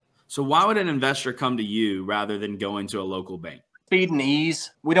So why would an investor come to you rather than going to a local bank? Speed and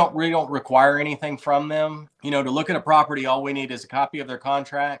ease. We don't require anything from them. To look at a property, all we need is a copy of their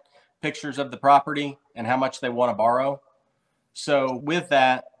contract, pictures of the property, and how much they want to borrow. So with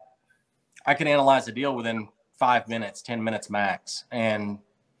that, I can analyze a deal within 5 minutes, 10 minutes max, and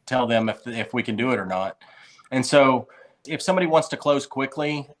tell them if we can do it or not. And so if somebody wants to close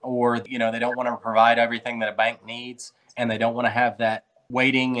quickly, or they don't want to provide everything that a bank needs, and they don't want to have that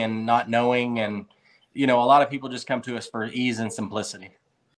waiting and not knowing, and a lot of people just come to us for ease and simplicity.